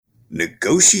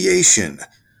Negotiation.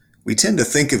 We tend to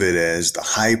think of it as the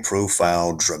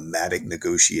high-profile, dramatic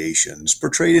negotiations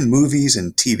portrayed in movies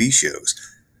and TV shows.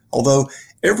 Although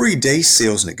everyday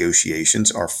sales negotiations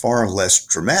are far less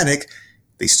dramatic,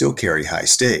 they still carry high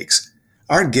stakes.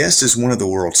 Our guest is one of the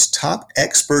world's top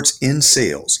experts in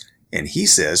sales, and he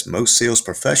says most sales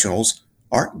professionals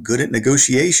aren't good at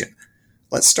negotiation.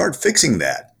 Let's start fixing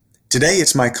that. Today,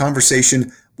 it's my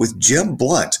conversation with Jeb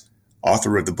Blount,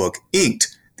 author of the book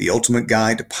Inked, The Ultimate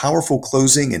Guide to Powerful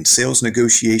Closing and Sales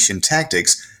Negotiation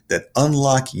Tactics that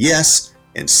Unlock Yes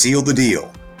and Seal the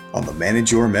Deal, on the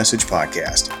Manage Your Message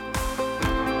podcast.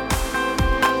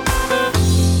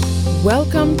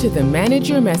 Welcome to the Manage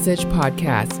Your Message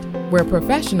podcast, where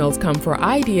professionals come for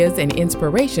ideas and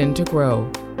inspiration to grow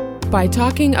by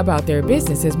talking about their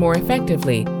businesses more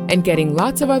effectively and getting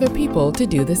lots of other people to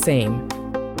do the same.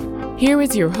 Here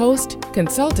is your host,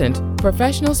 consultant,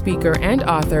 professional speaker, and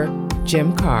author,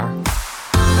 Jim Karrh.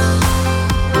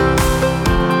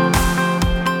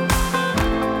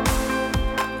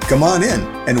 Come on in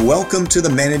and welcome to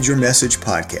the Manage Your Message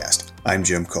podcast. I'm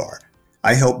Jim Karrh.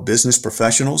 I help business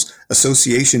professionals,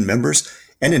 association members,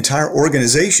 and entire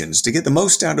organizations to get the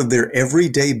most out of their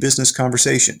everyday business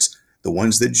conversations, the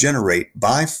ones that generate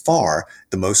by far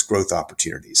the most growth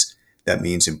opportunities. That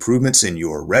means improvements in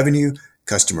your revenue,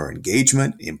 customer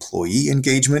engagement, employee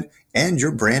engagement, and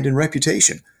your brand and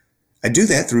reputation. I do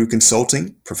that through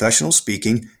consulting, professional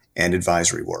speaking, and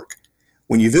advisory work.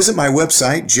 When you visit my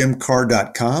website,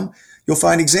 jimkarrh.com, you'll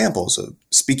find examples of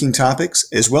speaking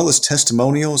topics, as well as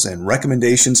testimonials and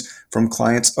recommendations from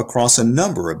clients across a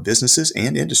number of businesses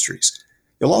and industries.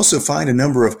 You'll also find a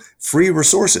number of free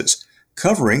resources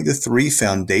covering the three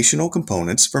foundational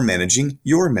components for managing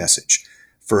your message.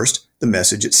 First, the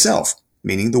message itself,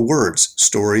 meaning the words,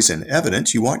 stories, and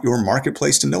evidence you want your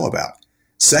marketplace to know about.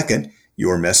 Second,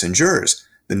 your messengers,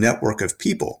 the network of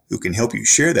people who can help you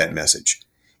share that message.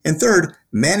 And third,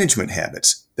 management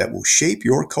habits that will shape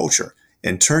your culture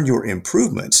and turn your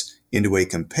improvements into a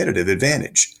competitive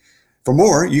advantage. For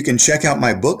more, you can check out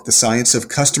my book, The Science of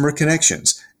Customer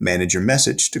Connections, Manage Your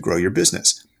Message to Grow Your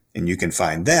Business. And you can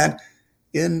find that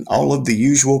in all of the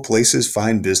usual places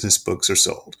fine business books are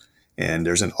sold. And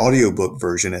there's an audiobook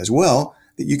version as well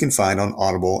that you can find on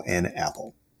Audible and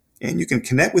Apple. And you can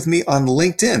connect with me on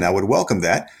LinkedIn. I would welcome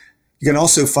that. You can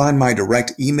also find my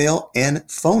direct email and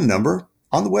phone number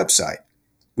on the website.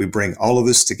 We bring all of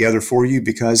this together for you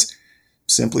because,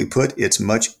 simply put, it's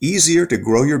much easier to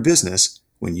grow your business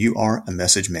when you are a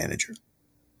message manager.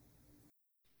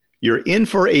 You're in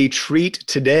for a treat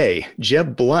today.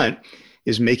 Jeb Blount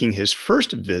is making his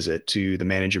first visit to the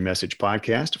Manage Your Message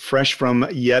podcast, fresh from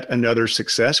yet another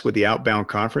success with the Outbound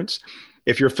Conference.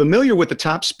 If you're familiar with the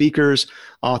top speakers,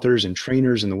 authors, and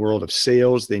trainers in the world of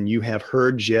sales, then you have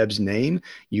heard Jeb's name.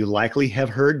 You likely have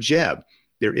heard Jeb.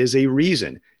 There is a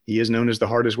reason he is known as the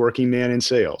hardest working man in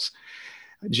sales.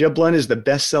 Jeb Blount is the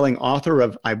best-selling author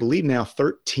of, I believe now,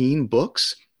 13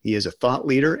 books. He is a thought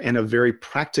leader and a very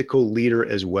practical leader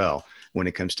as well when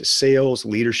it comes to sales,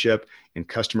 leadership, and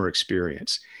customer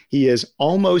experience. He is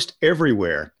almost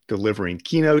everywhere, delivering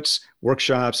keynotes,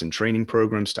 workshops, and training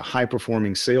programs to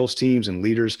high-performing sales teams and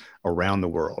leaders around the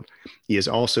world. He is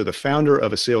also the founder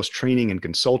of a sales training and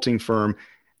consulting firm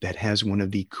that has one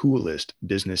of the coolest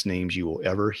business names you will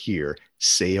ever hear,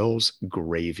 Sales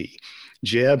Gravy.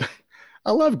 Jeb,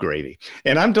 I love gravy,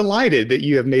 and I'm delighted that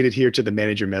you have made it here to the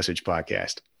Manage Your Message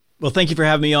podcast. Well, thank you for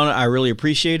having me on it. I really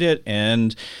appreciate it,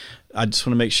 and I just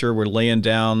want to make sure we're laying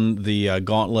down the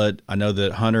gauntlet. I know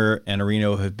that Hunter and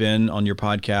Areno have been on your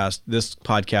podcast. This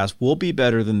podcast will be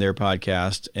better than their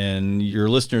podcast, and your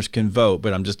listeners can vote,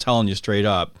 but I'm just telling you straight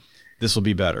up, this will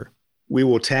be better. We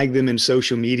will tag them in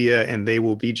social media and they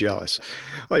will be jealous.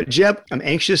 All right, Jeb, I'm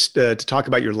anxious to talk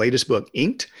about your latest book,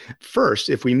 Inked. First,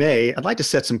 if we may, I'd like to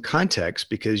set some context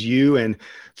because you and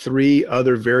three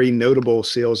other very notable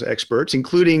sales experts,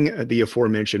 including the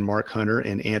aforementioned Mark Hunter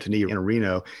and Anthony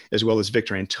Areno, as well as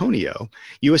Victor Antonio,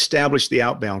 you established the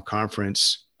Outbound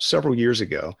Conference several years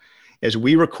ago. As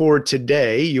we record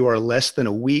today, you are less than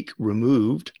a week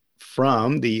removed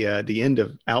from the end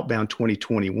of Outbound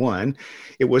 2021.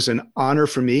 It was an honor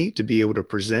for me to be able to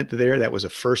present there. That was a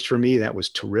first for me. That was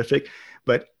terrific.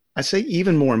 But I'd say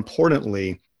even more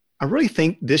importantly, I really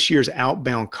think this year's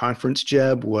Outbound Conference,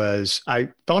 Jeb, I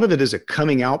thought of it as a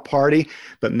coming out party,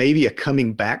 but maybe a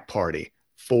coming back party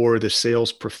for the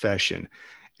sales profession.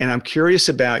 And I'm curious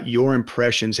about your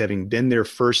impressions, having been there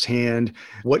firsthand,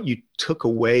 what you took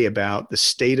away about the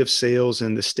state of sales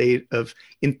and the state of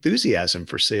enthusiasm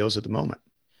for sales at the moment.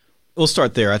 We'll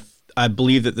start there. I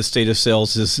believe that the state of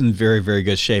sales is in very, very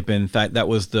good shape. In fact, that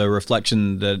was the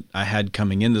reflection that I had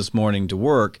coming in this morning to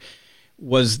work,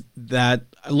 was that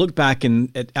I look back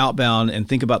at Outbound and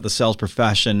think about the sales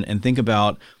profession and think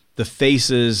about the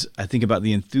faces, I think about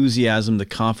the enthusiasm, the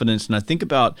confidence, and I think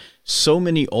about so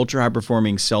many ultra high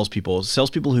performing salespeople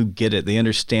who get it, they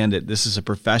understand it. This is a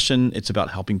profession. It's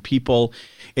about helping people.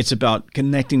 It's about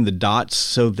connecting the dots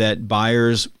so that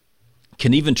buyers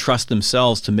can even trust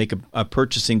themselves to make a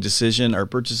purchasing decision or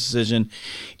purchase decision.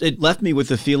 It left me with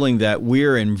the feeling that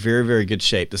we're in very, very good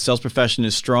shape. The sales profession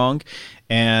is strong.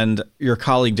 And your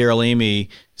colleague, Daryl Amy,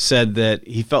 said that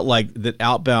he felt like that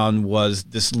Outbound was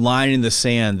this line in the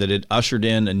sand that had ushered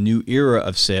in a new era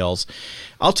of sales.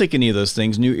 I'll take any of those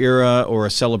things, new era or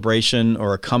a celebration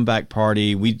or a comeback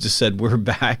party. We just said we're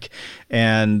back.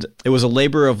 And it was a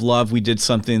labor of love. We did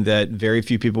something that very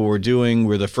few people were doing.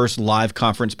 We're the first live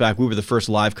conference back. We were the first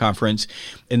live conference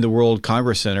in the World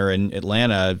Congress Center in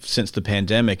Atlanta since the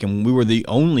pandemic. And we were the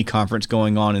only conference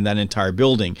going on in that entire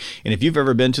building. And if you've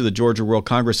ever been to the Georgia World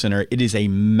Congress Center, it is a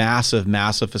massive,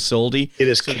 massive facility. It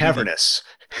is cavernous.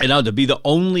 And to be the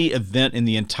only event in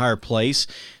the entire place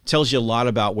tells you a lot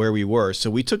about where we were.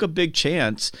 So we took a big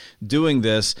chance doing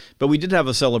this, but we did have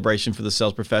a celebration for the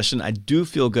sales profession. I do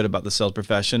feel good about the sales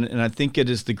profession, and I think it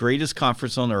is the greatest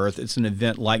conference on earth. It's an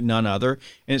event like none other,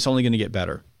 and it's only going to get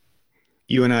better.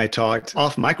 You and I talked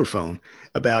off microphone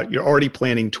about you're already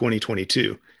planning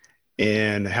 2022.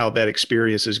 And how that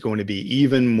experience is going to be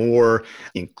even more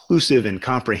inclusive and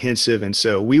comprehensive. And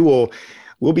so we'll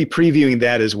be previewing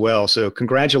that as well. So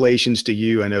congratulations to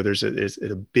you. I know there's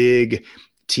a big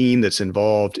team that's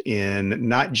involved in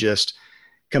not just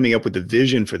coming up with the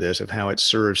vision for this of how it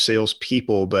serves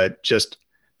salespeople, but just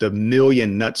the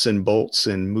million nuts and bolts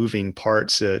and moving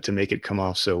parts to make it come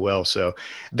off so well. So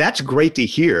that's great to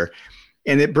hear.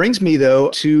 And it brings me,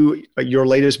 though, to your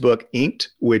latest book, Inked,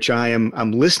 which I'm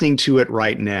listening to it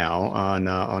right now on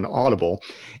Audible.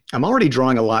 I'm already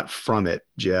drawing a lot from it,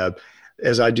 Jeb,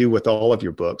 as I do with all of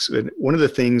your books. And one of the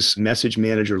things, Message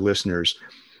Manager listeners,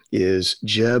 is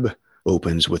Jeb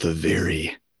opens with a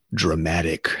very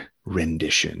dramatic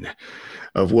rendition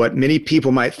of what many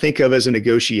people might think of as a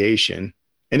negotiation.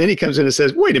 And then he comes in and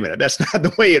says, wait a minute, that's not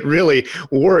the way it really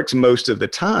works most of the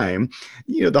time.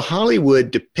 You know, the Hollywood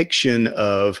depiction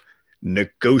of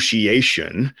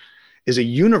negotiation is a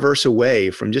universe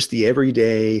away from just the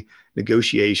everyday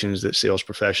negotiations that sales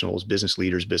professionals, business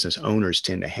leaders, business owners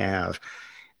tend to have.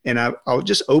 And I'll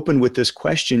just open with this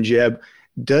question, Jeb.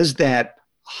 Does that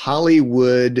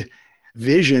Hollywood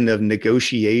vision of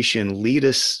negotiation lead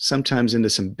us sometimes into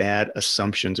some bad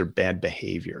assumptions or bad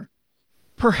behavior?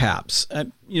 Perhaps.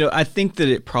 I think that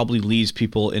it probably leads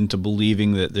people into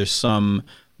believing that there's some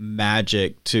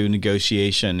magic to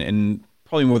negotiation. And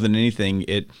probably more than anything,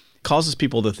 it causes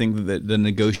people to think that the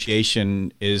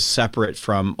negotiation is separate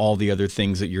from all the other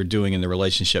things that you're doing in the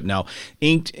relationship. Now,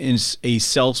 Inked is a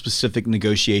self-specific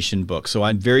negotiation book. So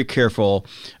I'm very careful.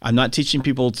 I'm not teaching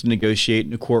people to negotiate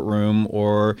in a courtroom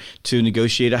or to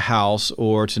negotiate a house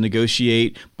or to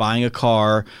negotiate buying a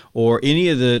car or any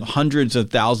of the hundreds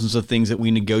of thousands of things that we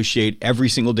negotiate every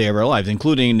single day of our lives,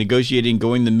 including negotiating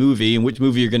going to the movie and which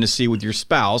movie you're going to see with your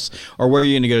spouse or where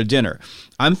you're going to go to dinner.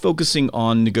 I'm focusing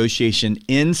on negotiation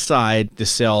inside the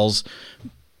sales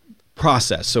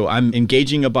process. So I'm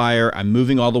engaging a buyer, I'm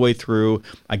moving all the way through,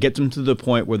 I get them to the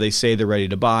point where they say they're ready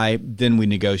to buy, then we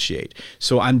negotiate.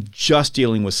 So I'm just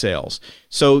dealing with sales.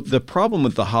 So the problem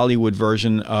with the Hollywood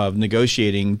version of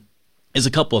negotiating is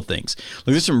a couple of things. Look,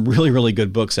 there's some really, really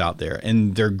good books out there,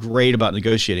 and they're great about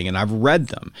negotiating, and I've read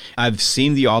them. I've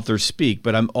seen the authors speak,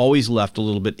 but I'm always left a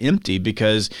little bit empty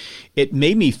because it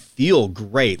made me feel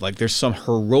great, like there's some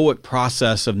heroic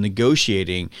process of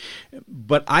negotiating,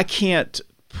 but I can't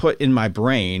put in my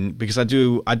brain, because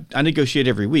I negotiate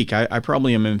every week. I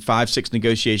probably am in 5-6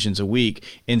 negotiations a week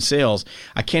in sales.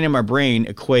 I can't in my brain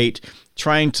equate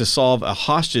trying to solve a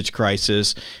hostage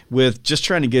crisis with just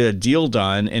trying to get a deal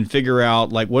done and figure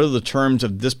out like what are the terms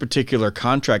of this particular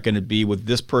contract going to be with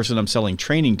this person I'm selling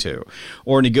training to,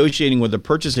 or negotiating with a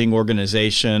purchasing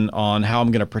organization on how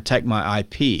I'm going to protect my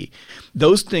IP.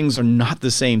 Those things are not the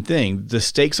same thing. The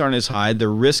stakes aren't as high, the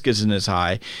risk isn't as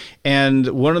high. And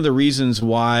one of the reasons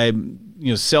why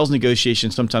sales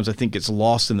negotiation sometimes I think gets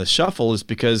lost in the shuffle is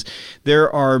because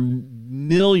there are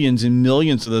millions and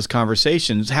millions of those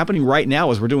conversations happening right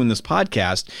now as we're doing this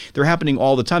podcast. They're happening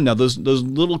all the time. Now, those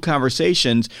little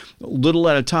conversations, little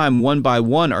at a time, one by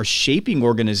one, are shaping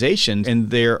organizations, and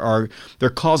they're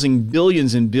causing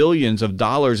billions and billions of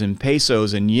dollars and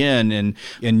pesos and yen and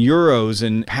euros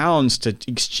and pounds to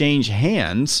exchange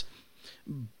hands.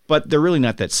 but they're really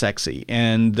not that sexy,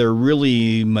 and they're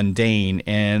really mundane,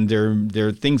 and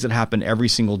they're things that happen every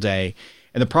single day.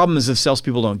 And the problem is if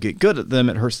salespeople don't get good at them,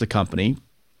 it hurts the company.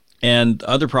 And the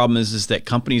other problem is that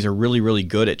companies are really, really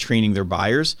good at training their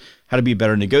buyers how to be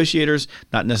better negotiators,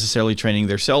 not necessarily training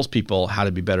their salespeople how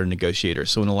to be better negotiators.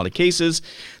 So in a lot of cases,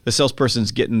 the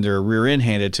salesperson's getting their rear end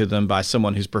handed to them by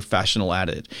someone who's professional at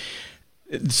it.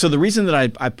 So the reason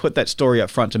that I put that story up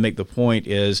front to make the point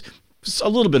is a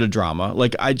little bit of drama.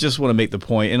 Like, I just want to make the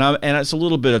point, and it's a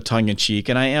little bit of tongue in cheek,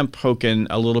 and I am poking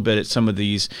a little bit at some of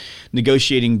these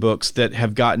negotiating books that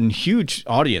have gotten huge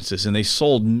audiences and they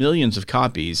sold millions of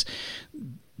copies.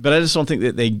 But I just don't think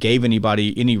that they gave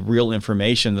anybody any real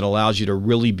information that allows you to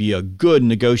really be a good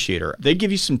negotiator. They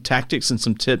give you some tactics and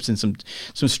some tips and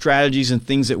some strategies and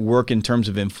things that work in terms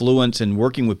of influence and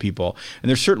working with people. And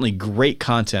there's certainly great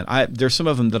content. There's some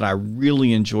of them that I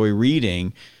really enjoy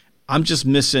reading. I'm just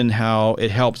missing how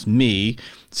it helps me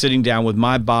sitting down with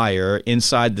my buyer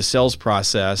inside the sales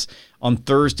process on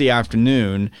Thursday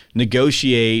afternoon,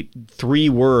 negotiate 3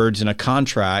 words in a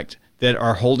contract that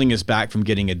are holding us back from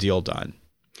getting a deal done.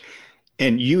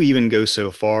 And you even go so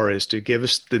far as to give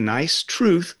us the nice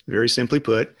truth, very simply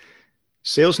put,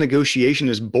 sales negotiation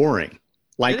is boring,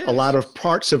 like a lot of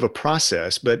parts of a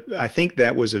process. But I think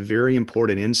that was a very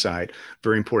important insight,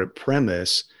 very important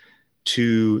premise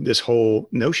to this whole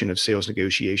notion of sales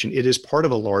negotiation. It is part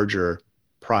of a larger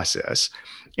process.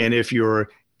 And if you're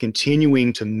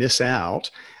continuing to miss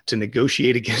out, to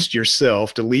negotiate against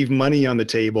yourself, to leave money on the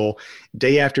table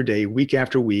day after day, week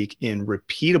after week in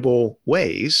repeatable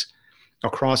ways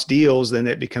across deals, then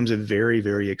it becomes a very,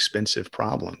 very expensive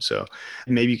problem. So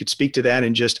maybe you could speak to that,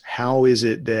 and just how is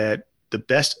it that the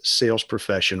best sales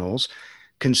professionals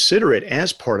consider it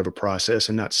as part of a process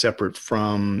and not separate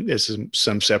from as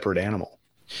some separate animal?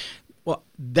 Well,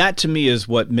 that to me is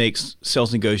what makes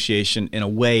sales negotiation in a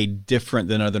way different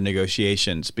than other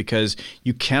negotiations, because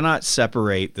you cannot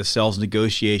separate the sales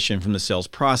negotiation from the sales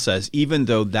process, even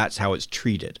though that's how it's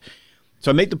treated. So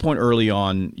I make the point early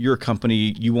on, you're a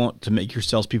company, you want to make your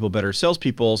salespeople better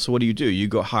salespeople. So what do? You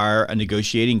go hire a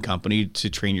negotiating company to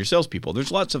train your salespeople.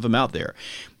 There's lots of them out there,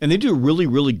 and they do really,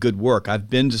 really good work. I've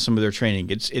been to some of their training.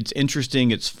 It's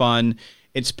interesting. It's fun.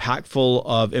 It's packed full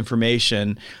of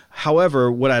information.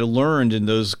 However, what I learned in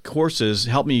those courses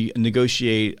helped me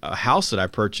negotiate a house that I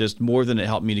purchased more than it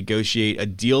helped me negotiate a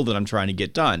deal that I'm trying to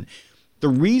get done. The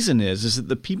reason is that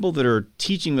the people that are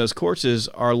teaching those courses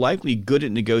are likely good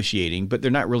at negotiating, but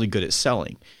they're not really good at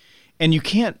selling. And you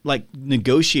can't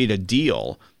negotiate a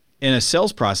deal in a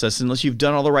sales process unless you've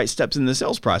done all the right steps in the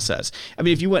sales process. I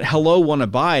mean, if you went, hello, want to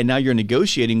buy, and now you're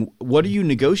negotiating, what are you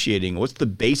negotiating? What's the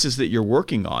basis that you're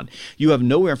working on? You have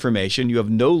no information. You have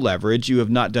no leverage. You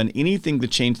have not done anything to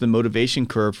change the motivation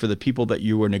curve for the people that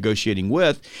you were negotiating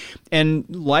with. And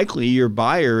likely your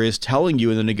buyer is telling you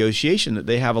in the negotiation that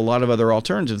they have a lot of other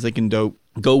alternatives. They can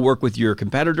go work with your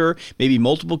competitor, maybe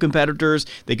multiple competitors.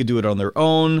 They could do it on their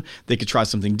own. They could try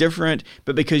something different.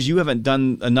 But because you haven't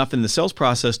done enough in the sales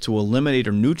process to eliminate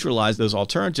or neutralize those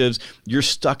alternatives, you're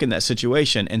stuck in that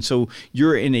situation. And so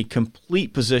you're in a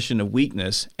complete position of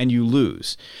weakness and you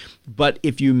lose. But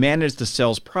if you manage the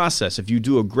sales process, if you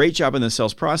do a great job in the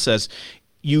sales process,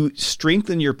 you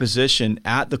strengthen your position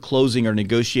at the closing or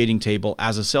negotiating table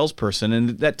as a salesperson.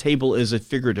 And that table is a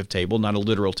figurative table, not a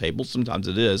literal table. Sometimes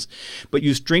it is. But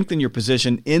you strengthen your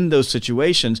position in those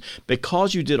situations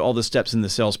because you did all the steps in the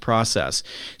sales process.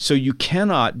 So you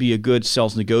cannot be a good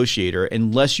sales negotiator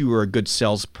unless you are a good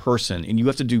salesperson. And you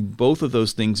have to do both of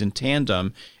those things in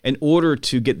tandem in order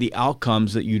to get the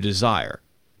outcomes that you desire.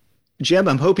 Jeb,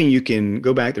 I'm hoping you can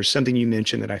go back. There's something you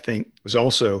mentioned that I think was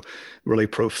also really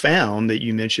profound that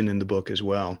you mentioned in the book as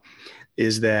well,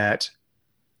 is that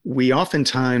we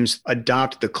oftentimes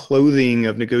adopt the clothing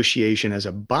of negotiation as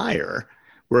a buyer.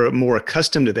 We're more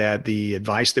accustomed to that. The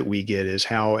advice that we get is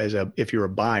how, if you're a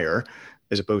buyer,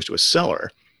 as opposed to a seller,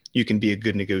 you can be a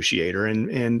good negotiator.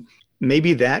 And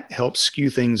maybe that helps skew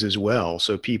things as well.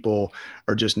 So people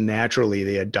are just naturally,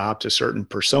 they adopt a certain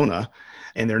persona,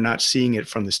 and they're not seeing it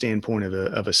from the standpoint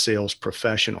of a sales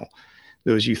professional.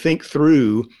 Though as you think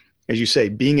through, as you say,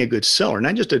 being a good seller,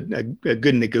 not just a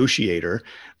good negotiator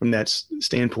from that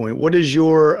standpoint, what is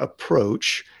your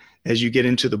approach as you get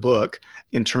into the book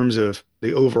in terms of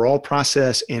the overall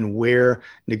process and where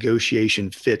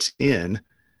negotiation fits in?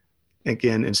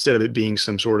 Again, instead of it being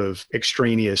some sort of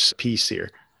extraneous piece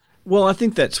here. Well, I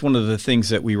think that's one of the things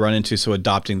that we run into. So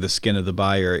adopting the skin of the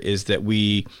buyer is that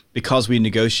because we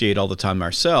negotiate all the time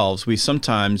ourselves, we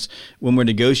sometimes, when we're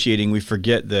negotiating, we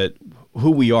forget that who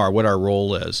we are, what our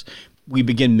role is. We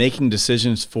begin making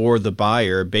decisions for the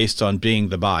buyer based on being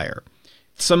the buyer.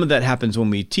 some of that happens when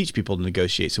we teach people to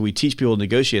negotiate. So we teach people to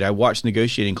negotiate. I watch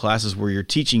negotiating classes where you're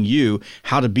teaching you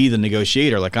how to be the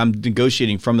negotiator. Like I'm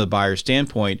negotiating from the buyer's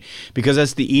standpoint because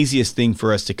that's the easiest thing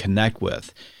for us to connect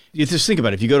with. You just think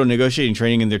about it. If you go to negotiating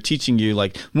training and they're teaching you,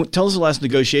 like, tell us the last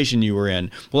negotiation you were in.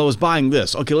 Well, I was buying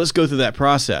this. Okay, let's go through that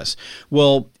process.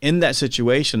 Well, in that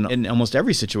situation, in almost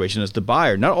every situation as the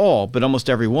buyer, not all, but almost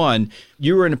every one,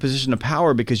 you are in a position of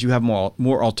power because you have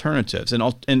more alternatives.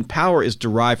 And power is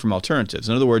derived from alternatives.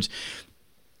 In other words,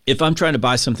 if I'm trying to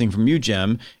buy something from you,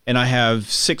 Jim, and I have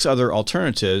 6 other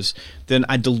alternatives, then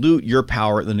I dilute your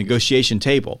power at the negotiation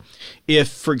table. If,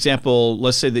 for example,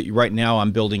 let's say that right now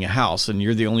I'm building a house and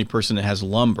you're the only person that has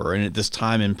lumber, and at this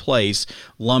time and place,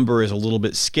 lumber is a little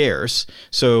bit scarce,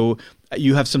 so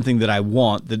you have something that I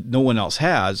want that no one else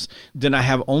has, then I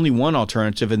have only one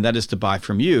alternative, and that is to buy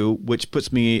from you, which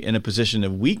puts me in a position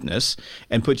of weakness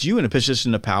and puts you in a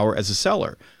position of power as a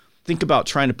seller. Think about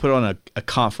trying to put on a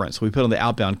conference. We put on the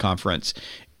Outbound conference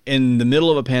in the middle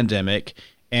of a pandemic,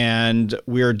 and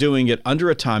we're doing it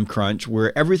under a time crunch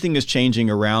where everything is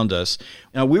changing around us.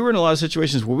 Now, we were in a lot of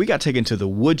situations where we got taken to the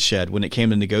woodshed when it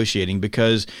came to negotiating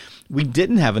because we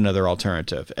didn't have another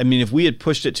alternative. I mean, if we had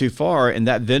pushed it too far and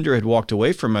that vendor had walked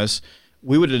away from us,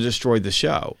 we would have destroyed the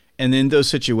show. And in those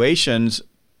situations,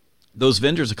 those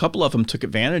vendors, a couple of them took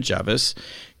advantage of us,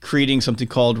 creating something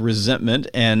called resentment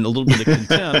and a little bit of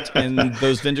contempt. And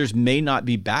those vendors may not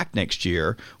be back next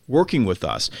year working with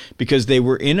us because they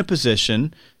were in a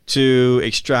position to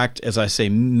extract, as I say,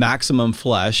 maximum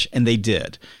flesh, and they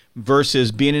did,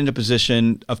 versus being in a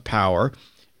position of power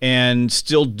and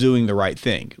still doing the right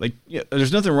thing. Like,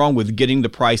 there's nothing wrong with getting the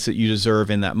price that you deserve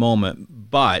in that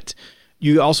moment, but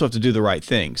you also have to do the right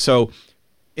thing. So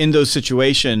in those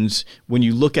situations, when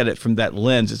you look at it from that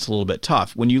lens, it's a little bit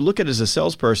tough. When you look at it as a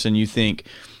salesperson, you think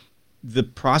the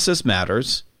process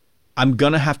matters. I'm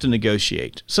going to have to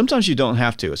negotiate. Sometimes you don't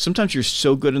have to. Sometimes you're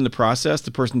so good in the process,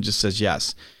 the person just says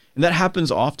yes. And that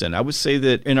happens often. I would say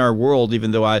that in our world,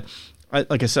 even though I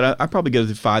like I said, I probably go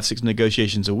through 5-6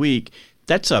 negotiations a week.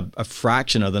 That's a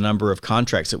fraction of the number of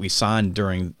contracts that we sign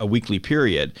during a weekly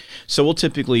period. So we'll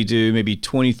typically do maybe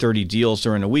 20, 30 deals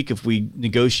during a week if we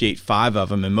negotiate 5 of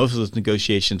them, and most of those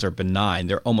negotiations are benign.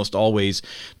 They're almost always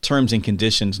terms and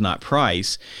conditions, not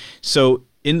price. So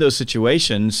in those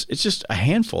situations, it's just a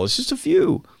handful. It's just a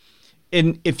few.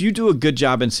 And if you do a good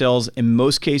job in sales, in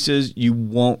most cases, you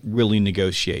won't really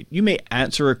negotiate. You may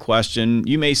answer a question.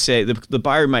 You may say, the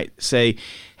buyer might say,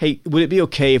 hey, would it be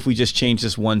okay if we just change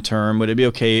this one term? Would it be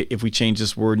okay if we change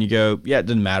this word? And you go, yeah, it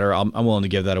doesn't matter. I'm willing to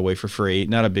give that away for free.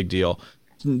 Not a big deal.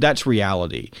 That's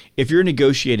reality. If you're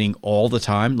negotiating all the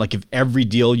time, like if every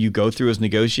deal you go through is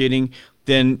negotiating,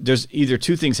 then there's either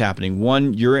 2 things happening.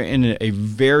 One, you're in a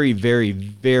very, very,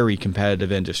 very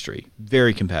competitive industry,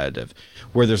 very competitive,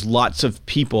 where there's lots of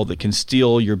people that can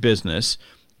steal your business,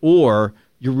 or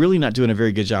you're really not doing a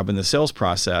very good job in the sales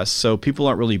process. So people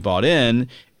aren't really bought in,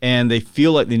 and they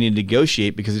feel like they need to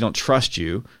negotiate because they don't trust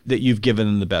you that you've given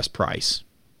them the best price.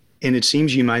 And it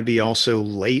seems you might be also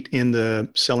late in the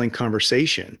selling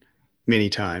conversation many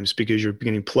times because you're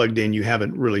getting plugged in. You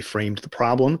haven't really framed the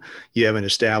problem. You haven't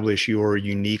established your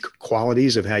unique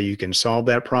qualities of how you can solve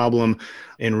that problem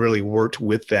and really worked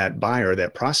with that buyer,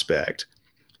 that prospect.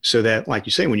 So that, like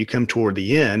you say, when you come toward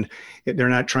the end, they're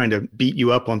not trying to beat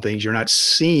you up on things. You're not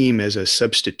seen as a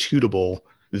substitutable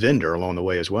vendor along the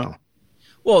way as well.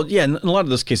 Well, yeah, in a lot of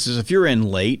those cases, if you're in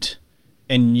late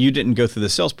and you didn't go through the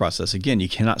sales process, again, you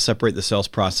cannot separate the sales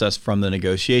process from the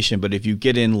negotiation. But if you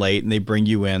get in late and they bring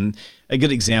you in, a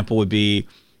good example would be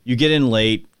you get in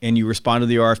late and you respond to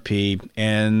the RFP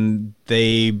and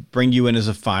they bring you in as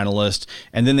a finalist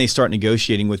and then they start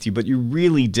negotiating with you, but you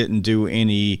really didn't do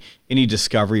any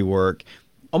discovery work.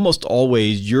 Almost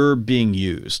always you're being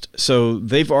used. So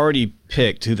they've already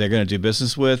picked who they're going to do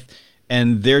business with,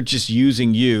 and they're just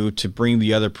using you to bring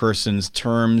the other person's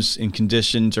terms and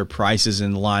conditions or prices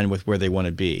in line with where they want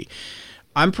to be.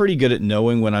 I'm pretty good at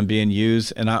knowing when I'm being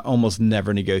used, and I almost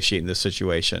never negotiate in this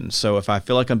situation. So if I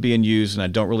feel like I'm being used and I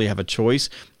don't really have a choice,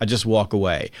 I just walk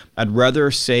away. I'd rather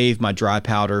save my dry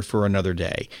powder for another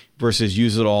day versus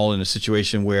use it all in a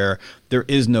situation where there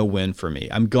is no win for me.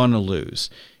 I'm going to lose.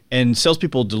 And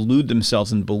salespeople delude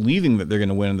themselves in believing that they're going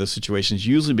to win in those situations,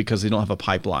 usually because they don't have a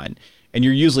pipeline. And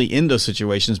you're usually in those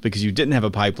situations because you didn't have a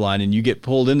pipeline and you get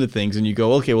pulled into things and you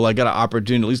go, okay, well, I got an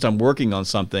opportunity. At least I'm working on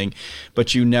something,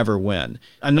 but you never win.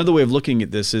 Another way of looking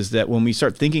at this is that when we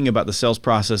start thinking about the sales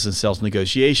process and sales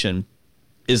negotiation,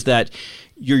 is that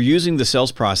you're using the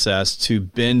sales process to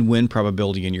bend win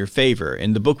probability in your favor.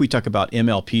 In the book, we talk about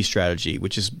MLP strategy,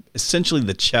 which is essentially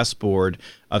the chessboard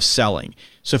of selling.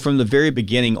 So from the very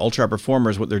beginning, ultra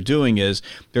performers, what they're doing is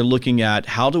they're looking at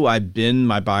how do I bend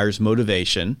my buyer's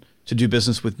motivation to do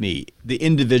business with me, the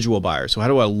individual buyer. So how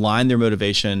do I align their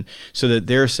motivation so that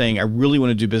they're saying, I really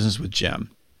want to do business with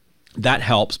Jim? That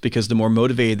helps because the more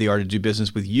motivated they are to do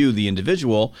business with you, the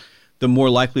individual, the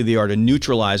more likely they are to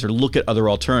neutralize or look at other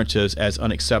alternatives as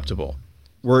unacceptable.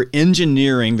 We're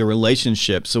engineering the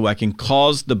relationship so I can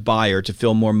cause the buyer to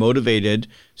feel more motivated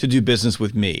to do business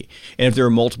with me. And if there are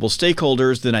multiple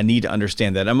stakeholders, then I need to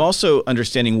understand that. I'm also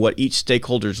understanding what each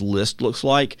stakeholder's list looks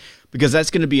like, because that's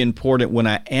going to be important when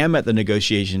I am at the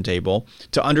negotiation table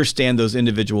to understand those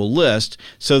individual lists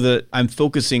so that I'm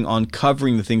focusing on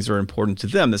covering the things that are important to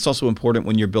them. That's also important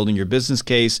when you're building your business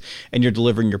case and you're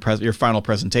delivering your final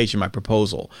presentation, my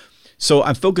proposal. So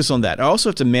I'm focused on that. I also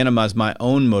have to minimize my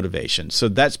own motivation. So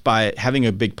that's by having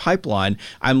a big pipeline,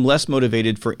 I'm less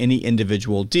motivated for any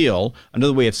individual deal.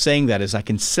 Another way of saying that is I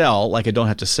can sell like I don't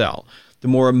have to sell. The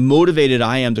more motivated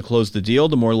I am to close the deal,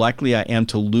 the more likely I am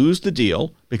to lose the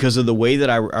deal because of the way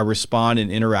that I respond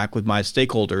and interact with my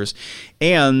stakeholders.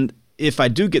 And if I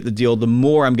do get the deal, the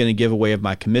more I'm going to give away of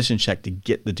my commission check to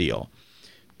get the deal.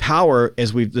 Power,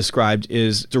 as we've described,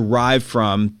 is derived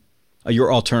from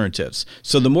your alternatives.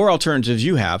 So the more alternatives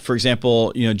you have, for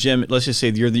example, Jim, let's just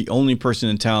say you're the only person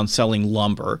in town selling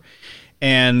lumber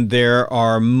and there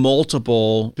are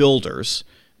multiple builders,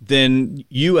 then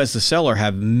you as the seller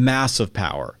have massive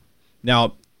power.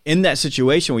 Now, in that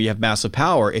situation where you have massive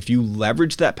power, if you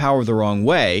leverage that power the wrong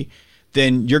way,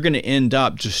 then you're going to end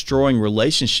up destroying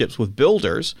relationships with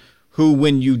builders who,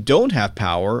 when you don't have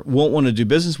power, won't want to do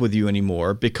business with you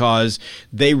anymore because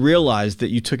they realize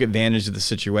that you took advantage of the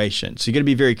situation. So you got to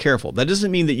be very careful. That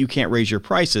doesn't mean that you can't raise your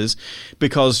prices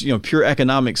because, pure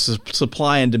economics,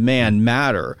 supply and demand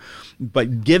matter.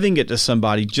 But giving it to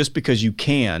somebody just because you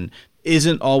can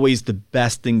isn't always the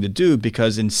best thing to do,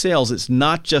 because in sales, it's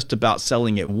not just about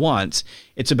selling it once.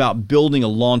 It's about building a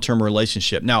long-term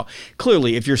relationship. Now,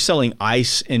 clearly, if you're selling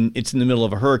ice and it's in the middle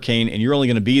of a hurricane and you're only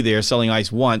going to be there selling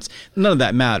ice once, none of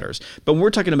that matters. But when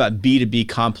we're talking about B2B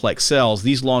complex sales,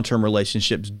 these long-term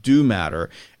relationships do matter,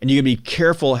 and you're going to be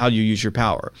careful how you use your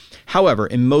power. However,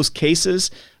 in most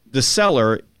cases, the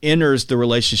seller enters the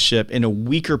relationship in a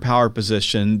weaker power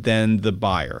position than the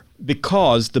buyer,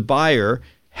 because the buyer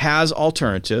has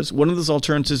alternatives. One of those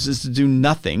alternatives is to do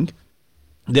nothing.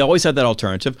 They always have that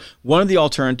alternative. One of the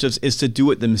alternatives is to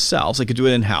do it themselves. They could do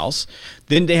it in-house.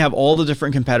 Then they have all the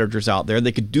different competitors out there.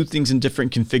 They could do things in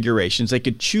different configurations. They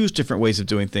could choose different ways of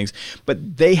doing things,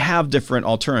 but they have different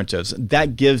alternatives.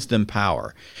 That gives them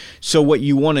power. So what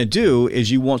you want to do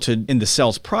is you want to, in the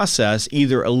sales process,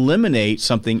 either eliminate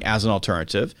something as an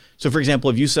alternative. So for example,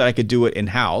 if you said I could do it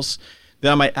in-house,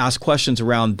 then I might ask questions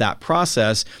around that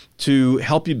process to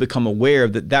help you become aware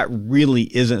that that really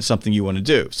isn't something you want to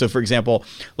do. So for example,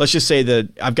 let's just say that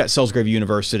I've got SalesGrave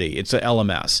University. It's an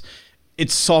LMS.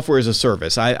 It's software as a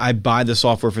service. I buy the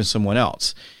software from someone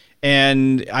else.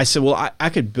 And I said, well, I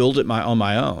could build it on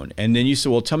my own. And then you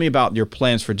said, well, tell me about your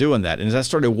plans for doing that. And as I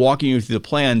started walking you through the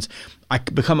plans, I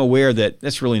become aware that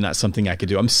that's really not something I could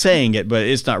do. I'm saying it, but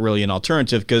it's not really an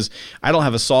alternative because I don't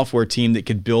have a software team that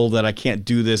could build that. I can't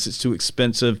do this. It's too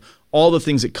expensive. All the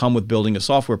things that come with building a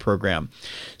software program.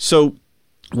 So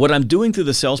what I'm doing through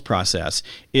the sales process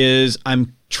is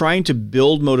I'm trying to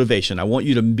build motivation. I want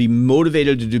you to be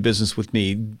motivated to do business with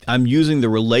me. I'm using the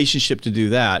relationship to do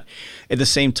that. At the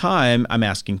same time, I'm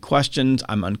asking questions.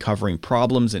 I'm uncovering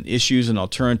problems and issues and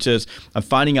alternatives. I'm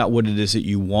finding out what it is that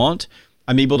you want.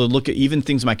 I'm able to look at even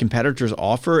things my competitors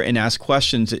offer and ask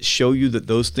questions that show you that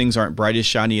those things aren't bright as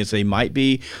shiny as they might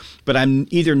be. But I'm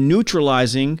either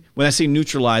neutralizing, when I say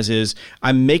neutralize is,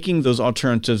 I'm making those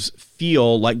alternatives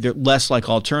feel like they're less like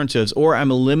alternatives, or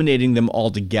I'm eliminating them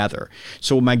altogether.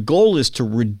 So my goal is to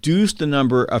reduce the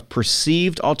number of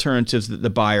perceived alternatives that the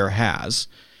buyer has,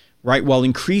 right, while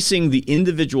increasing the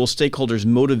individual stakeholders'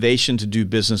 motivation to do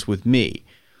business with me.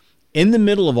 In the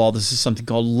middle of all this is something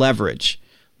called leverage.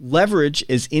 Leverage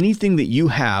is anything that you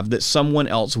have that someone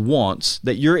else wants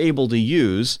that you're able to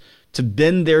use to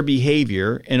bend their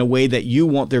behavior in a way that you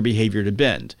want their behavior to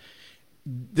bend.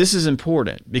 This is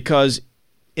important because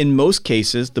in most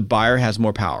cases, the buyer has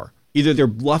more power. Either they're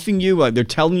bluffing you, they're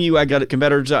telling you I got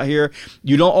competitors out here.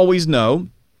 You don't always know.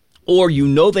 Or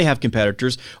they have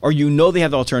competitors, or they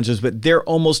have alternatives, but they're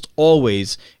almost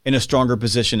always in a stronger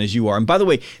position as you are. And by the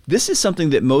way, this is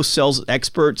something that most sales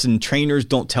experts and trainers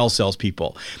don't tell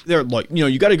salespeople. They're like,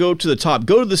 you got to go to the top,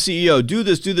 go to the CEO, do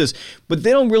this. But they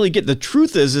don't really get the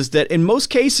truth is that in most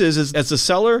cases, as a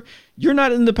seller, you're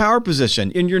not in the power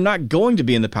position, and you're not going to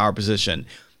be in the power position.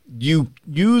 You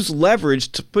use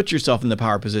leverage to put yourself in the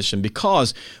power position,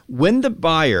 because when the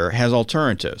buyer has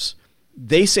alternatives,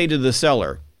 they say to the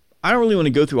seller, I don't really want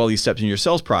to go through all these steps in your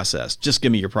sales process. Just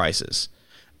give me your prices.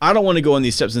 I don't want to go in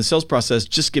these steps in the sales process.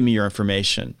 Just give me your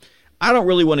information. I don't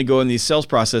really want to go in these sales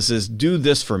processes. Do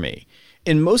this for me.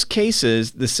 In most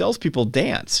cases, the salespeople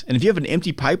dance. And if you have an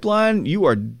empty pipeline, you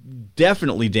are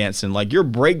definitely dancing, like you're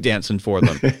break dancing for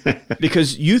them,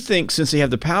 because you think since they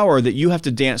have the power that you have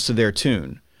to dance to their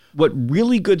tune. What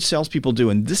really good salespeople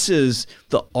do, and this is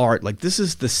the art, like this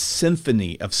is the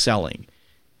symphony of selling,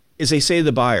 is they say to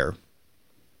the buyer,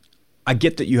 I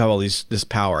get that you have all this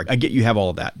power. I get you have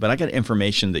all of that, but I got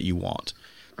information that you want.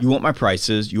 You want my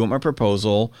prices. You want my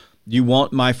proposal. You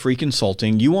want my free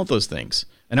consulting. You want those things.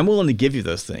 And I'm willing to give you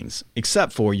those things,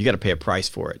 except for you got to pay a price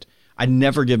for it. I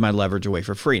never give my leverage away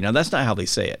for free. Now, that's not how they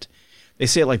say it. They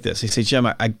say it like this. They say, Jim,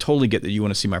 I totally get that you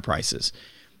want to see my prices.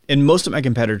 And most of my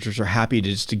competitors are happy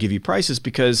to give you prices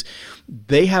because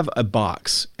they have a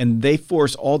box and they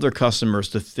force all their customers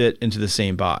to fit into the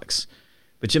same box.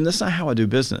 But Jim, that's not how I do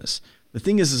business. The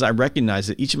thing is I recognize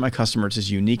that each of my customers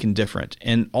is unique and different,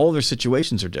 and all of their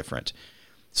situations are different.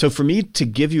 So for me to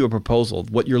give you a proposal,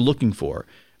 what you're looking for,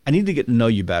 I need to get to know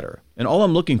you better. And all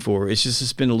I'm looking for is just to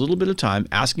spend a little bit of time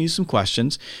asking you some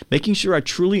questions, making sure I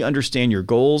truly understand your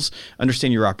goals,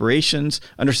 understand your operations,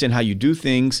 understand how you do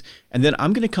things. And then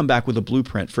I'm going to come back with a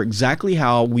blueprint for exactly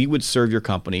how we would serve your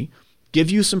company,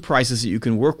 give you some prices that you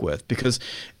can work with, because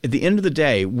at the end of the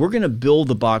day, we're going to build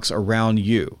the box around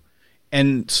you.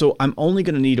 And so I'm only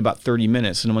going to need about 30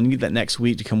 minutes, and I'm going to need that next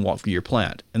week to come walk through your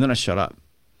plant. And then I shut up.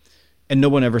 And no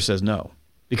one ever says no,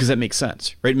 because that makes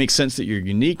sense, right? It makes sense that you're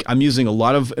unique. I'm using a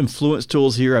lot of influence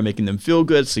tools here. I'm making them feel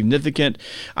good, significant.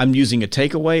 I'm using a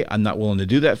takeaway. I'm not willing to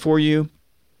do that for you.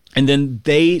 And then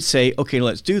they say, okay,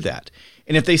 let's do that.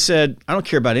 And if they said, I don't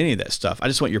care about any of that stuff, I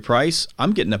just want your price,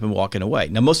 I'm getting up and walking away.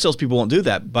 Now, most salespeople won't do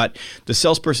that, but the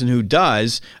salesperson who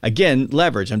does, again,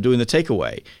 leverage. I'm doing the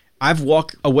takeaway. I've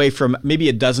walked away from maybe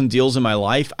a dozen deals in my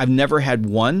life. I've never had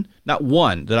one, not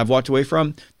one, that I've walked away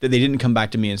from that they didn't come back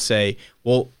to me and say,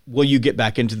 well, will you get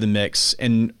back into the mix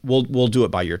and we'll do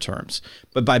it by your terms.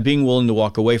 But by being willing to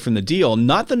walk away from the deal,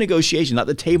 not the negotiation, not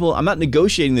the table. I'm not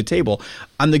negotiating the table.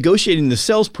 I'm negotiating the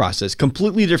sales process,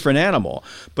 completely different animal.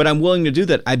 But I'm willing to do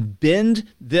that. I bend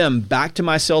them back to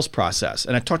my sales process.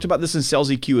 And I talked about this in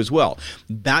Sales EQ as well.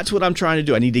 That's what I'm trying to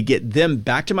do. I need to get them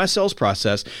back to my sales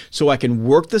process so I can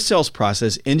work the sales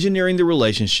process, engineering the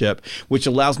relationship, which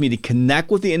allows me to connect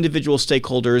with the individual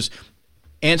stakeholders,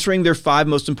 answering their 5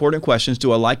 most important questions.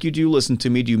 Do I like you? Do you listen to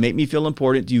me? Do you make me feel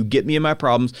important? Do you get me in my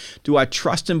problems? Do I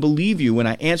trust and believe you? When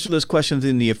I answer those questions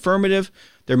in the affirmative,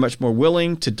 they're much more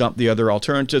willing to dump the other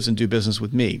alternatives and do business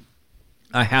with me.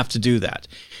 I have to do that.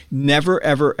 Never,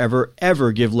 ever, ever,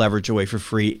 ever give leverage away for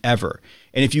free, ever.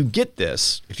 And if you get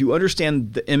this, if you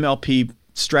understand the MLP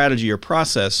strategy or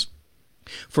process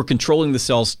for controlling the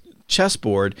sales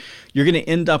chessboard, you're going to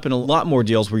end up in a lot more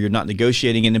deals where you're not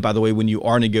negotiating. And by the way, when you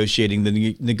are negotiating,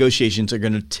 the negotiations are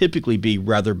going to typically be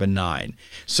rather benign.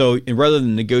 So rather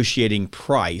than negotiating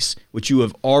price, which you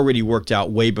have already worked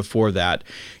out way before that,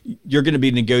 you're going to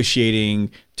be negotiating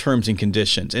terms and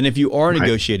conditions. And if you are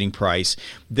negotiating price,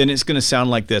 then it's going to sound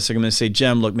like this. I'm going to say,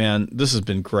 Jim, look, man, this has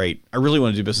been great. I really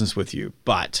want to do business with you.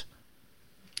 But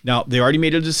now they already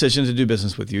made a decision to do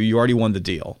business with you. You already won the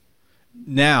deal.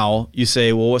 Now you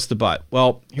say, well, what's the but?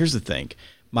 Well, here's the thing.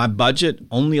 My budget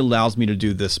only allows me to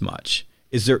do this much.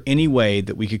 Is there any way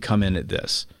that we could come in at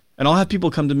this? And I'll have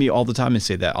people come to me all the time and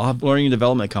say that. I'll have learning and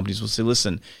development companies will say,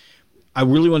 listen, I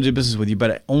really want to do business with you,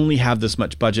 but I only have this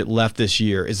much budget left this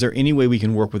year. Is there any way we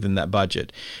can work within that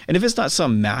budget? And if it's not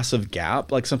some massive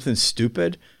gap, like something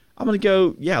stupid, I'm going to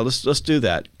go, yeah, let's do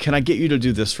that. Can I get you to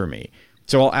do this for me?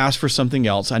 So I'll ask for something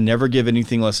else. I never give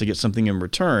anything unless I get something in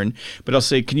return. But I'll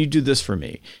say, can you do this for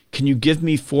me? Can you give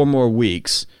me 4 more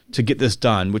weeks to get this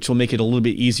done, which will make it a little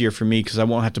bit easier for me because I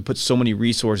won't have to put so many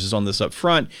resources on this up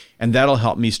front, and that'll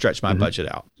help me stretch my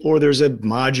budget out. Or there's a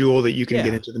module that you can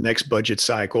get into the next budget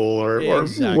cycle or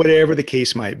whatever the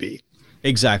case might be.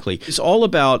 Exactly. It's all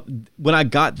about when I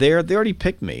got there, they already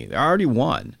picked me. I already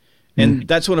won. And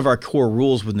that's one of our core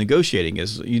rules with negotiating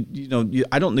is,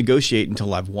 I don't negotiate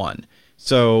until I've won.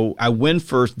 So I win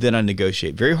first, then I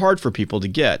negotiate. Very hard for people to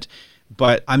get.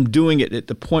 but I'm doing it at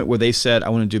the point where they said, I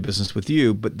want to do business with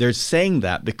you. But they're saying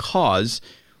that because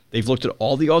they've looked at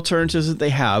all the alternatives that they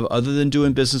have other than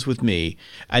doing business with me,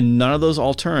 and none of those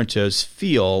alternatives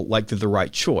feel like they're the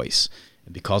right choice.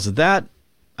 And because of that,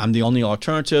 I'm the only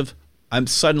alternative. I'm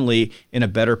suddenly in a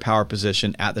better power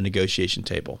position at the negotiation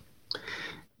table.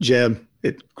 Jeb,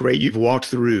 it's great you've walked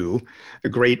through a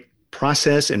great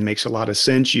process and makes a lot of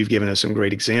sense. You've given us some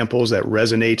great examples that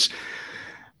resonates.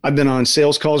 I've been on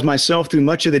sales calls myself through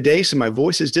much of the day, so my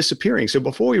voice is disappearing. So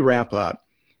before we wrap up,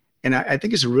 and I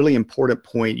think it's a really important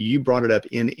point, you brought it up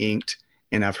in Inked,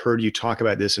 and I've heard you talk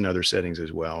about this in other settings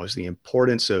as well, is the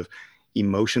importance of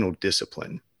emotional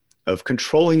discipline, of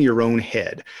controlling your own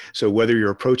head. So whether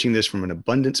you're approaching this from an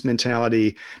abundance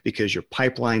mentality because your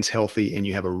pipeline's healthy and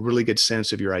you have a really good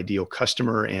sense of your ideal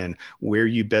customer and where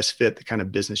you best fit the kind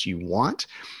of business you want,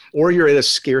 or you're at a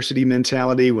scarcity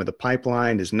mentality where the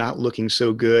pipeline is not looking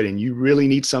so good and you really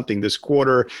need something this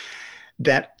quarter,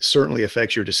 that certainly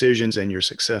affects your decisions and your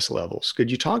success levels.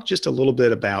 Could you talk just a little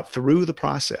bit about through the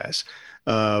process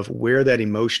of where that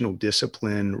emotional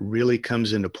discipline really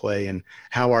comes into play and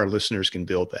how our listeners can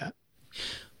build that?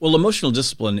 Well, emotional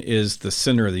discipline is the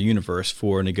center of the universe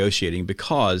for negotiating,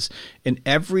 because in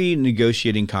every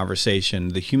negotiating conversation,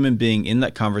 the human being in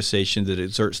that conversation that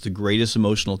exerts the greatest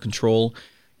emotional control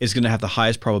is going to have the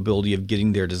highest probability of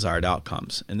getting their desired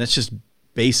outcomes. And that's just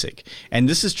basic. And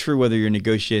this is true whether you're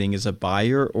negotiating as a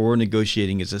buyer or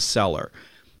negotiating as a seller.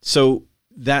 So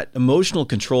that emotional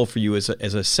control for you as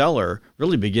a seller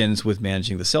really begins with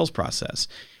managing the sales process.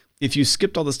 If you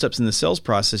skipped all the steps in the sales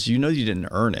process, you know you didn't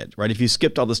earn it, right? If you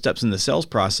skipped all the steps in the sales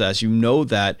process, you know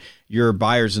that your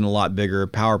buyer's in a lot bigger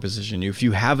power position. If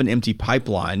you have an empty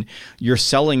pipeline, you're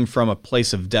selling from a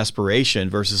place of desperation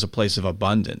versus a place of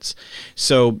abundance.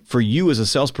 So for you as a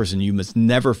salesperson, you must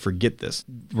never forget this.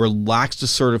 Relaxed,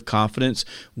 assertive confidence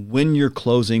when you're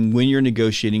closing, when you're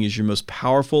negotiating, is your most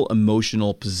powerful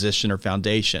emotional position or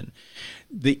foundation.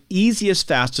 The easiest,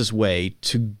 fastest way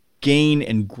to gain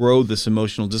and grow this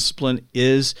emotional discipline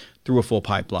is through a full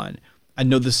pipeline. I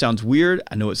know this sounds weird.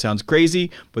 I know it sounds crazy,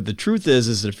 but the truth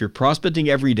is that if you're prospecting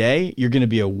every day, you're going to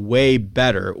be a way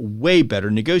better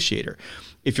negotiator.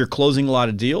 If you're closing a lot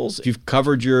of deals, if you've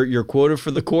covered your quota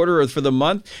for the quarter or for the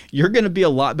month, you're going to be a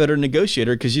lot better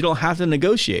negotiator because you don't have to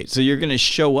negotiate. So you're going to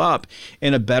show up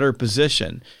in a better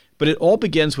position. But it all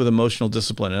begins with emotional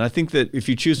discipline. And I think that if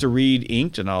you choose to read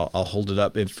Inked, and I'll hold it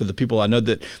up for the people, I know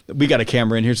that we got a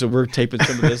camera in here, so we're taping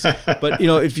some of this. But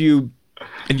if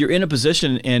you're in a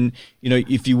position and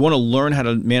if you want to learn how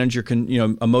to manage your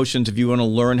emotions, if you want to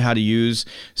learn how to use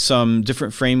some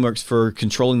different frameworks for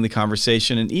controlling the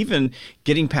conversation, and even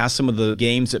getting past some of the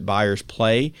games that buyers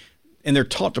play. And they're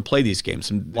taught to play these games.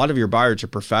 And a lot of your buyers are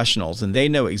professionals, and they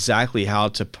know exactly how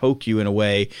to poke you in a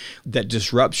way that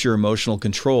disrupts your emotional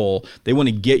control. They want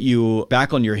to get you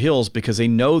back on your heels because they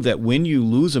know that when you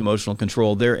lose emotional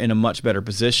control, they're in a much better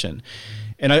position.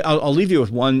 And I'll leave you with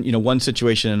one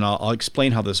situation, and I'll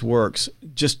explain how this works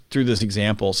just through this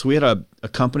example. So we had a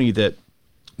company that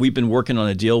we've been working on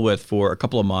a deal with for a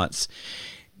couple of months.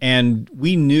 And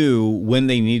we knew when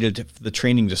they needed the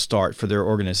training to start for their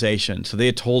organization. So they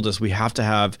had told us we have to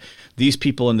have these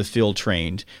people in the field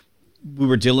trained. We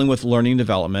were dealing with learning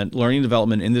development. Learning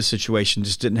development in this situation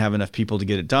just didn't have enough people to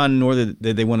get it done, nor did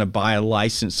they want to buy a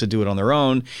license to do it on their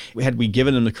own. Had we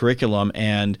given them the curriculum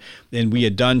and then we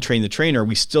had done train the trainer,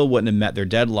 we still wouldn't have met their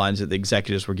deadlines that the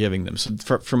executives were giving them.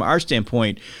 So from our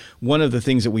standpoint, one of the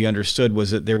things that we understood was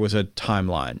that there was a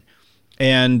timeline.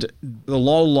 And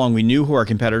all along, we knew who our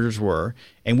competitors were,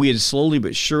 and we had slowly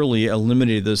but surely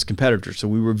eliminated those competitors. So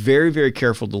we were very, very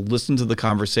careful to listen to the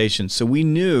conversation. So we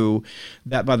knew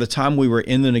that by the time we were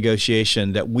in the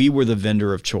negotiation, that we were the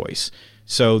vendor of choice.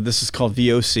 So this is called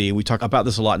VOC. We talk about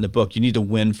this a lot in the book. You need to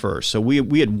win first. So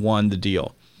we had won the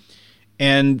deal.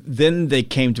 And then they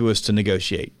came to us to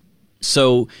negotiate.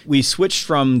 So we switched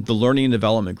from the learning and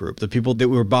development group, the people that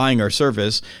were buying our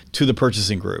service, to the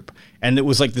purchasing group. And it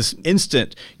was like this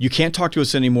instant, you can't talk to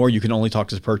us anymore, you can only talk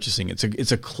to purchasing.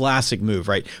 It's a classic move,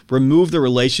 right? Remove the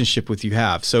relationship with you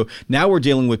have. So now we're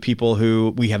dealing with people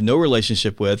who we have no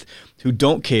relationship with, who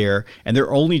don't care, and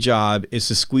their only job is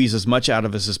to squeeze as much out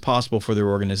of us as possible for their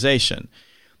organization.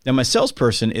 Now, my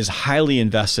salesperson is highly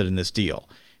invested in this deal.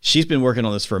 She's been working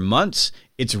on this for months.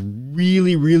 It's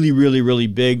really, really, really, really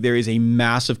big. There is a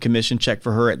massive commission check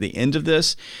for her at the end of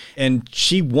this, and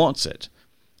she wants it.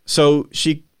 So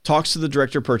she talks to the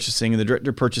director of purchasing, and the director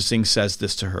of purchasing says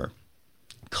this to her.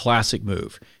 Classic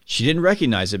move. She didn't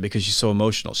recognize it because she's so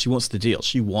emotional. She wants the deal.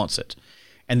 She wants it.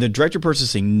 And the director of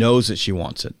purchasing knows that she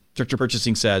wants it. Director of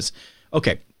purchasing says,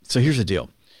 okay, so here's the deal.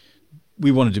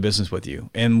 we want to do business with you,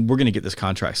 and we're going to get this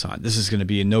contract signed. This is going to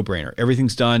be a no-brainer.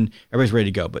 Everything's done. Everybody's ready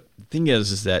to go. But the thing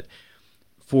is that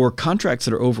for contracts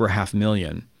that are over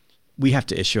 $500,000, we have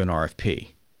to issue an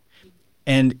RFP.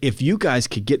 And if you guys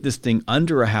could get this thing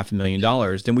under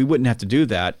 $500,000, then we wouldn't have to do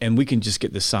that, and we can just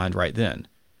get this signed right then.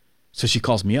 So she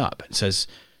calls me up and says,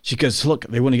 she goes, look,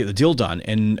 they want to get the deal done.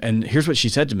 And here's what she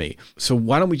said to me. So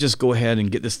why don't we just go ahead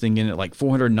and get this thing in at like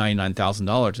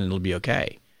 $499,000 and it'll be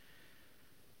okay.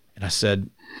 And I said,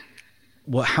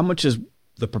 well, how much is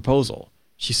the proposal?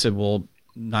 She said, well,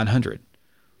 $900.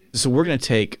 So we're going to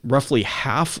take roughly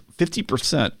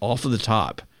 50% off of the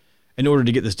top in order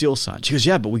to get this deal signed. She goes,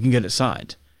 yeah, but we can get it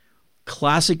signed.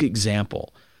 Classic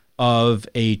example of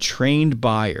a trained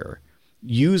buyer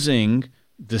using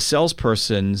the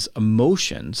salesperson's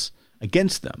emotions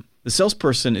against them. The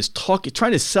salesperson is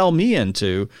trying to sell me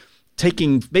into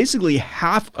taking basically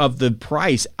half of the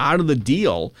price out of the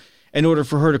deal in order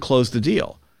for her to close the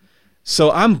deal.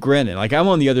 So I'm grinning, like I'm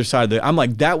on the other side of I'm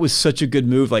like, that was such a good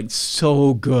move, like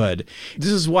so good.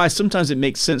 This is why sometimes it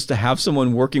makes sense to have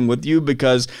someone working with you,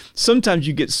 because sometimes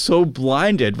you get so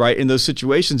blinded, right, in those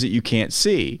situations that you can't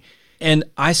see. And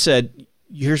I said,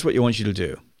 here's what I want you to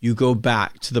do. You go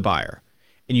back to the buyer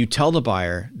and you tell the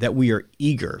buyer that we are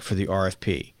eager for the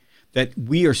RFP, that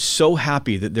we are so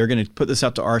happy that they're going to put this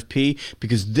out to RFP,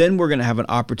 because then we're going to have an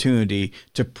opportunity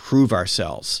to prove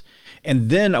ourselves.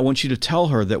 And then I want you to tell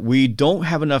her that we don't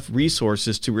have enough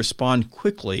resources to respond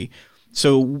quickly.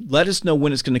 So let us know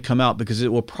when it's going to come out, because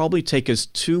it will probably take us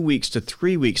 2 weeks to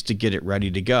 3 weeks to get it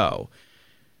ready to go.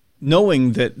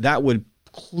 Knowing that that would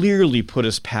clearly put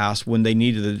us past when they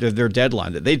needed their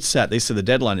deadline that they'd set. They said the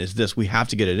deadline is this, we have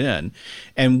to get it in.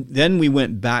 And then we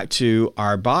went back to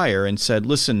our buyer and said,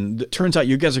 listen, it turns out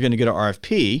you guys are going to get an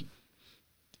RFP,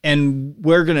 and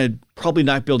we're going to probably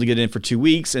not be able to get in for 2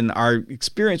 weeks. And our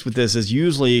experience with this is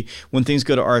usually when things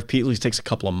go to RFP, it at least takes a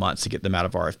couple of months to get them out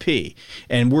of RFP.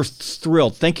 And we're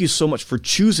thrilled. Thank you so much for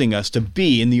choosing us to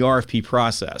be in the RFP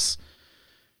process.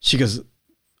 She goes,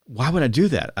 why would I do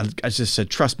that? I just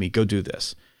said, trust me, go do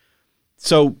this.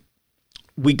 So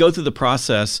we go through the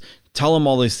process, tell them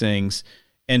all these things,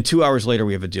 and 2 hours later,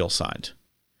 we have a deal signed.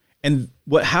 And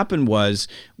what happened was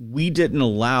we didn't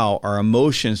allow our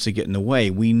emotions to get in the way.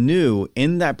 We knew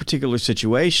in that particular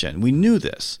situation, we knew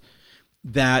this,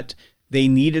 that they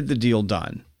needed the deal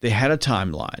done. They had a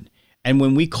timeline. And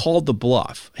when we called the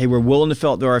bluff, hey, we're willing to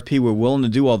fill out the RFP, we're willing to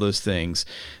do all those things,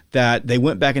 that they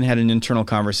went back and had an internal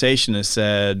conversation and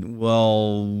said,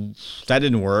 well, that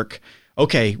didn't work.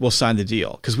 Okay, we'll sign the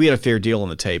deal, because we had a fair deal on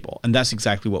the table. And that's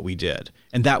exactly what we did.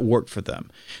 And that worked for them.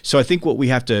 So I think what we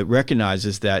have to recognize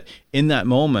is that in that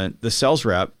moment, the sales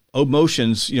rep,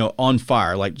 emotions, on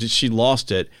fire, like she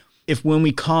lost it. If when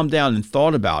we calmed down and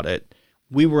thought about it,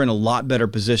 we were in a lot better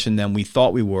position than we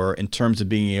thought we were in terms of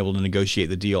being able to negotiate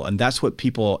the deal. And that's what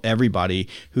everybody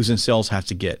who's in sales has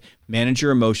to get. Manage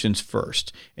your emotions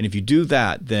first. And if you do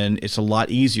that, then it's a lot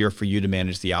easier for you to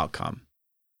manage the outcome.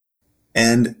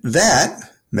 And that,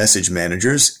 message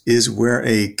managers, is where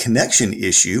a connection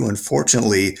issue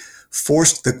unfortunately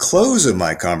forced the close of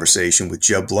my conversation with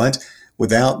Jeb Blount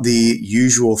without the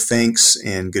usual thanks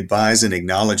and goodbyes and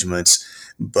acknowledgments.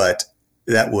 But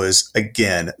that was,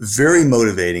 again, very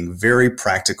motivating, very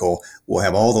practical. We'll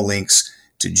have all the links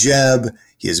to Jeb,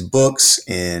 his books,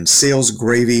 and Sales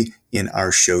Gravy in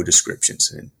our show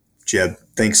descriptions. And Jeb,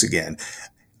 thanks again.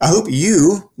 I hope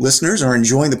you, listeners, are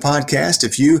enjoying the podcast.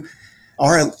 If you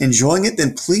are enjoying it,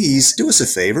 then please do us a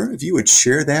favor. If you would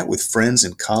share that with friends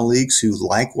and colleagues who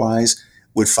likewise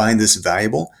would find this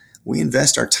valuable. We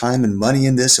invest our time and money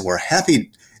in this, and we're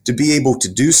happy to be able to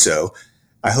do so.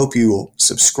 I hope you will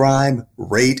subscribe,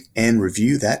 rate, and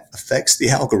review. That affects the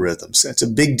algorithms. That's a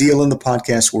big deal in the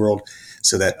podcast world,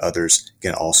 so that others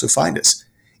can also find us.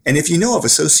 And if you know of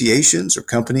associations or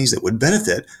companies that would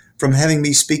benefit from having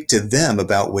me speak to them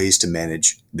about ways to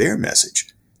manage their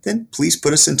message, then please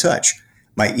put us in touch.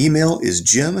 My email is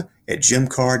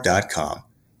jim@jimkarrh.com.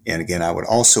 And again, I would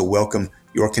also welcome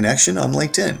your connection on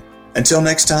LinkedIn. Until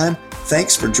next time,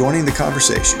 thanks for joining the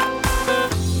conversation.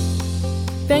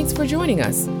 Thanks for joining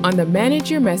us on the Manage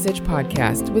Your Message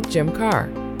podcast with Jim Karrh.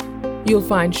 You'll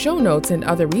find show notes and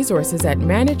other resources at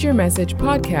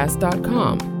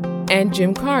manageyourmessagepodcast.com and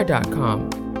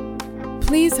jimkarrh.com.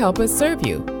 Please help us serve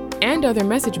you and other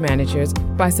message managers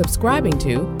by subscribing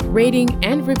to, rating,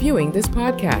 and reviewing this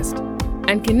podcast.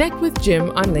 And connect with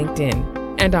Jim on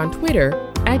LinkedIn and on Twitter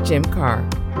 @Jim Karrh.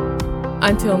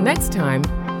 Until next time,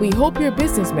 we hope your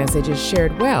business message is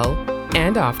shared well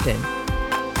and often.